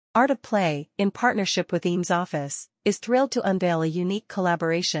Art of Play, in partnership with Eames Office, is thrilled to unveil a unique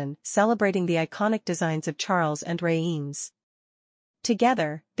collaboration celebrating the iconic designs of Charles and Ray Eames.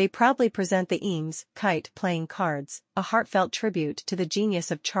 Together, they proudly present the Eames Kite playing cards, a heartfelt tribute to the genius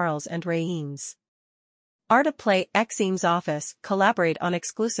of Charles and Ray Eames. Art of Play x Eames Office collaborate on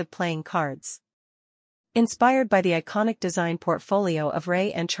exclusive playing cards. Inspired by the iconic design portfolio of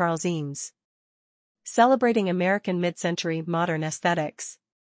Ray and Charles Eames. Celebrating American mid-century modern aesthetics.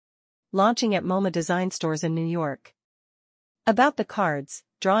 Launching at MoMA design stores in New York. About the cards,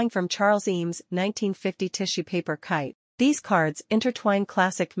 drawing from Charles Eames' 1950 tissue paper kite, these cards intertwine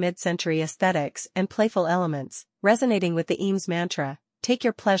classic mid-century aesthetics and playful elements, resonating with the Eames mantra, "Take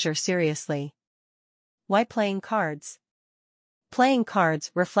your pleasure seriously." Why playing cards? Playing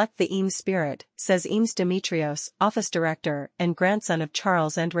cards reflect the Eames spirit, says Eames Demetrios, office director and grandson of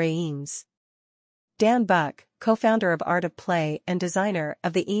Charles and Ray Eames. Dan Buck, co-founder of Art of Play and designer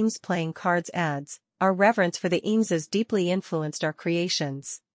of the Eames playing cards adds, "Our reverence for the Eameses deeply influenced our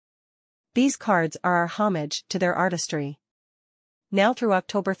creations. These cards are our homage to their artistry." Now through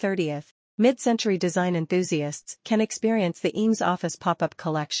October 30th, mid-century design enthusiasts can experience the Eames Office pop-up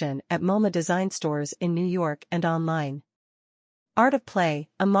collection at MoMA design stores in New York and online. Art of Play,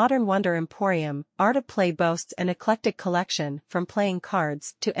 a modern wonder emporium, Art of Play boasts an eclectic collection from playing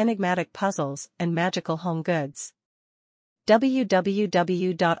cards to enigmatic puzzles and magical home goods.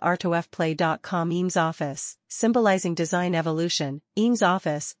 www.artofplay.com Eames Office, symbolizing design evolution, Eames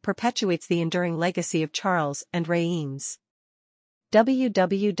Office perpetuates the enduring legacy of Charles and Ray Eames.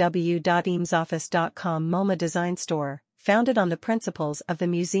 www.eamesoffice.com MoMA Design Store, founded on the principles of the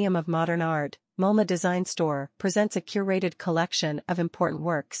Museum of Modern Art, MoMA Design Store presents a curated collection of important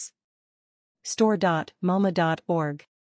works. store.moma.org